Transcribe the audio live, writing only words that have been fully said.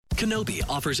Kenobi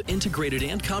offers integrated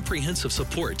and comprehensive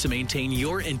support to maintain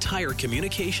your entire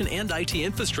communication and IT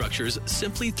infrastructures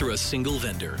simply through a single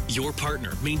vendor. Your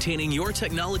partner maintaining your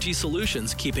technology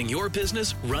solutions, keeping your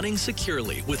business running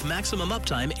securely with maximum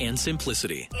uptime and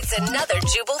simplicity. It's another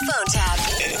Jubal phone tab.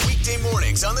 Weekday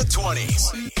mornings on the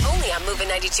 20s. Only on Moving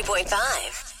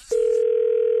 92.5.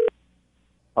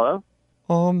 Hello?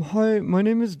 Hi, my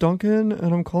name is Duncan,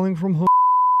 and I'm calling from home.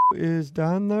 Is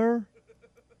Dan there?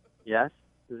 Yes,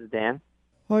 this is Dan.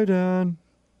 Hi, Dan.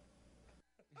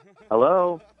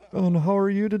 Hello? And how are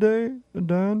you today,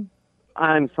 Dan?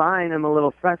 I'm fine. I'm a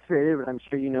little frustrated, but I'm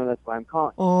sure you know that's why I'm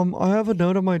calling. I have a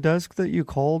note on my desk that you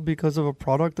called because of a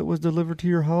product that was delivered to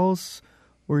your house.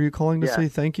 Were you calling to say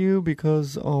thank you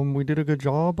because we did a good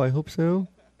job? I hope so.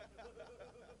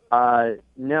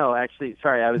 No, actually,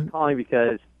 sorry. I was calling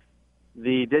because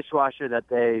the dishwasher that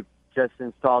they just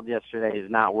installed yesterday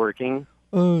is not working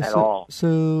at all.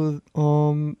 So,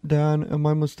 Dan, am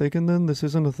I mistaken then? This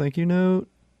isn't a thank you note?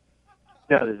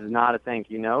 No, this is not a thank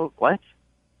you note. What?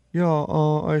 Yeah,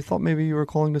 I thought maybe you were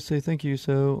calling to say thank you.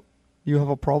 So, you have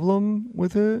a problem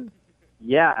with it?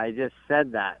 Yeah, I just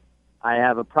said that. I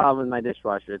have a problem with my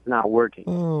dishwasher. It's not working.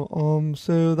 Oh,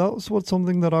 so that's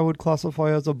something that I would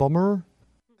classify as a bummer?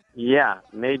 Yeah,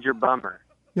 major bummer.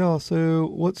 Yeah, so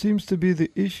what seems to be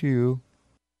the issue?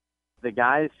 The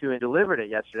guys who delivered it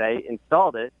yesterday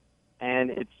installed it, and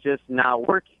it's just not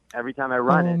working. Every time I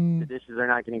run it, the dishes are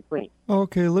not getting clean.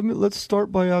 Okay, let's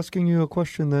start by asking you a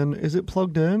question then. Is it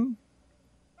plugged in?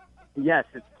 Yes,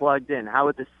 it's plugged in. How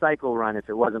would the cycle run if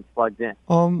it wasn't plugged in?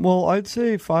 Well, I'd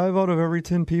say 5 out of every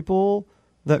 10 people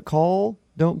that call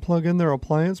don't plug in their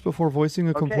appliance before voicing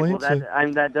a complaint. Okay,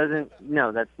 well, that doesn't,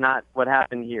 no, that's not what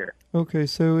happened here. Okay,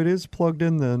 so it is plugged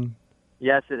in then?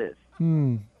 Yes, it is.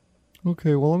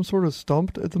 Okay, well, I'm sort of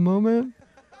stumped at the moment.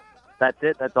 That's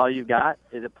it? That's all you got?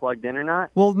 Is it plugged in or not?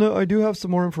 Well, no, I do have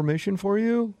some more information for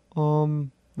you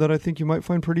that I think you might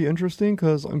find pretty interesting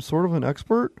because I'm sort of an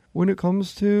expert when it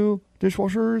comes to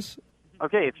dishwashers.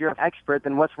 Okay, if you're an expert,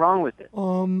 then what's wrong with it?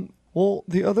 Well,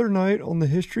 the other night on the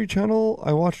History Channel,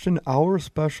 I watched an hour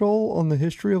special on the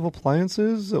history of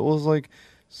appliances. It was, like,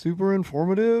 super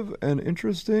informative and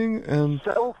interesting. And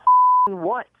so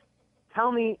what?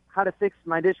 Tell me how to fix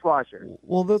my dishwasher.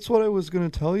 Well, that's what I was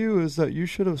going to tell you, is that you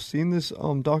should have seen this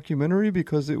documentary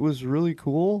because it was really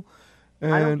cool.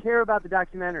 And, I don't care about the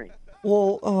documentary.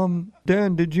 Well,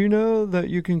 Dan, did you know that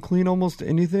you can clean almost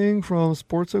anything from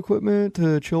sports equipment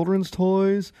to children's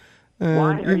toys? And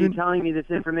why are you telling me this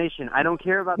information? I don't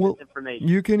care about this information.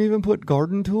 You can even put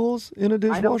garden tools in a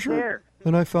dishwasher? I don't care.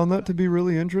 And I found that to be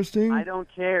really interesting. I don't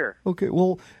care. Okay,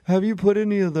 well, have you put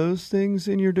any of those things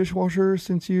in your dishwasher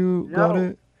since you got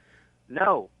it?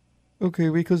 No. Okay,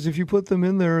 because if you put them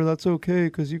in there, that's okay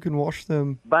because you can wash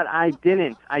them. But I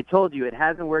didn't. I told you, it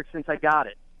hasn't worked since I got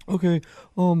it. Okay,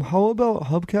 how about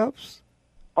hubcaps?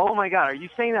 Oh, my God. Are you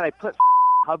saying that I put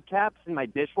hubcaps in my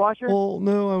dishwasher? Well,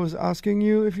 no, I was asking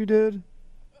you if you did.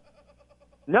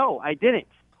 No, I didn't.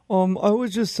 I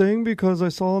was just saying because I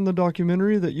saw in the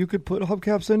documentary that you could put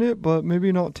hubcaps in it, but maybe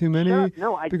not too many. Sure.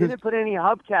 No, I didn't put any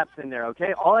hubcaps in there,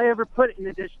 okay? All I ever put in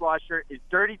the dishwasher is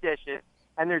dirty dishes,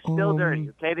 and they're still dirty,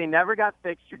 okay? They never got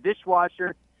fixed. Your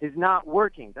dishwasher is not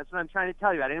working. That's what I'm trying to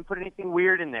tell you. I didn't put anything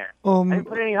weird in there. I didn't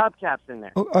put any hubcaps in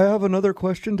there. I have another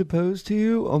question to pose to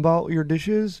you about your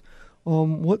dishes.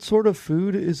 What sort of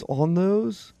food is on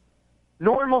those?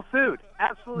 Normal food.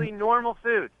 Absolutely normal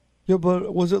food. Yeah,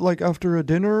 but was it like after a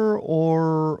dinner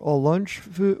or a lunch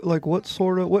food? Like what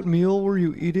meal were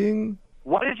you eating?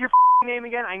 What is your name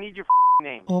again? I need your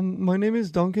name. My name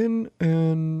is Duncan,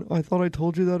 and I thought I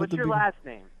told you that What's at the your last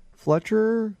name?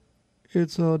 Fletcher.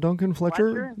 It's Duncan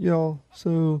Fletcher. Fletcher? Yeah.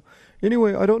 So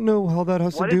anyway, I don't know how that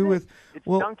has to do with. It's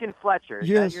Duncan Fletcher. Is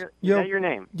yes. Is that your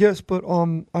name? Yes, but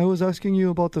I was asking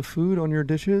you about the food on your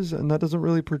dishes, and that doesn't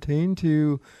really pertain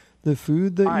to the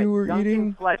food that you were Duncan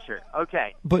eating. Fletcher.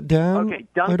 Okay. But Dan, okay,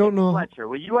 Duncan I don't know. Fletcher.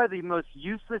 Well, you are the most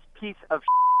useless piece of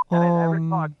that I've ever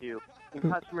talked to in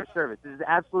customer service. This is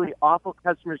absolutely awful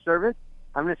customer service.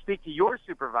 I'm going to speak to your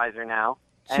supervisor now,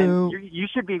 and you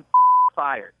should be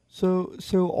fired. So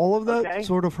all of that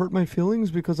sort of hurt my feelings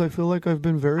because I feel like I've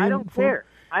been very. I don't care.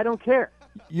 I don't care.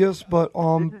 Yes, but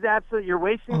this is absolutely. You're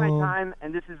wasting my time,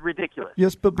 and this is ridiculous.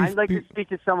 Yes, but I'd like to speak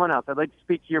to someone else. I'd like to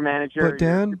speak to your manager, or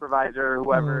your supervisor, or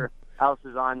whoever else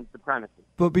is on the premises.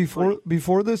 But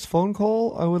before this phone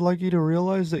call, I would like you to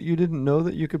realize that you didn't know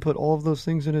that you could put all of those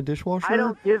things in a dishwasher. I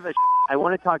don't give a. I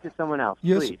want to talk to someone else.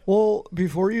 Yes. Please. Well,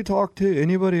 before you talk to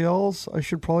anybody else, I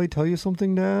should probably tell you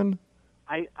something, Dan.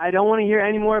 I don't want to hear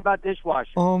any more about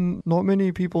dishwashers. Not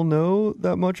many people know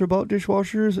that much about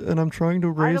dishwashers, and I'm trying to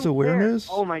raise awareness.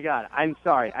 Oh my God, I'm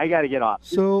sorry. I got to get off.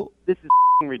 So this is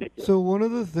ridiculous. So one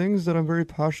of the things that I'm very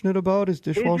passionate about is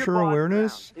dishwasher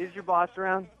awareness. Is your boss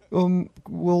around?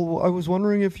 Well, I was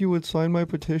wondering if you would sign my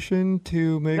petition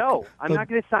to make. No, I'm not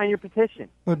going to sign your petition.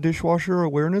 A dishwasher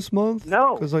awareness month.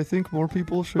 No, because I think more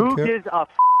people should. Who care. gives a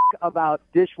about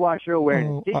dishwasher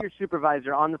awareness? Get your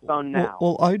supervisor on the phone now.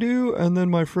 Well, I do, and then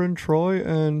my friend Troy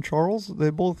and Charles, they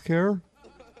both care.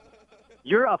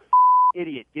 You're a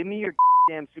idiot. Give me your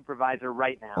damn supervisor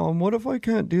right now. What if I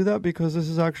can't do that because this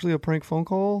is actually a prank phone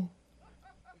call?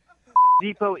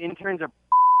 Depot interns are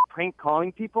prank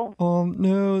calling people?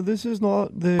 No, this is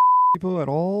not the Depot at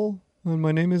all. And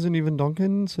my name isn't even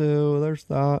Duncan, so there's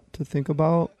that to think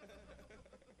about.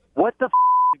 What the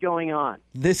is going on?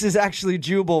 This is actually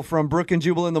Jubal from Brooke and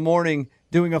Jubal in the Morning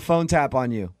doing a phone tap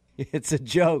on you. It's a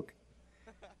joke.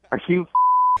 Are you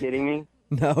kidding me?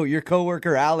 No, your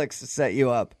coworker Alex set you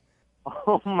up.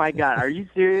 Oh my God, are you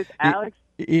serious, Alex?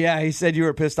 Yeah, he said you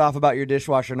were pissed off about your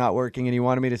dishwasher not working, and he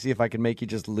wanted me to see if I could make you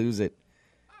just lose it.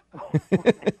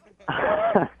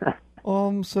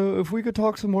 So if we could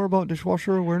talk some more about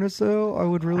dishwasher awareness, though, I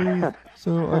would really, I'd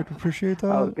appreciate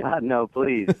that. Oh, God, no,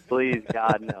 please,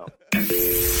 God, no.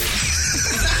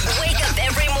 Wake up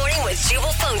every morning with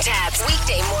Jubal phone tabs.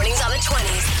 Weekday mornings on the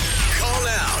 20s. Call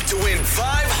now to win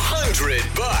 $500.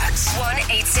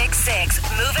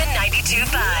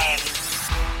 1-866-MOVIN-92.5.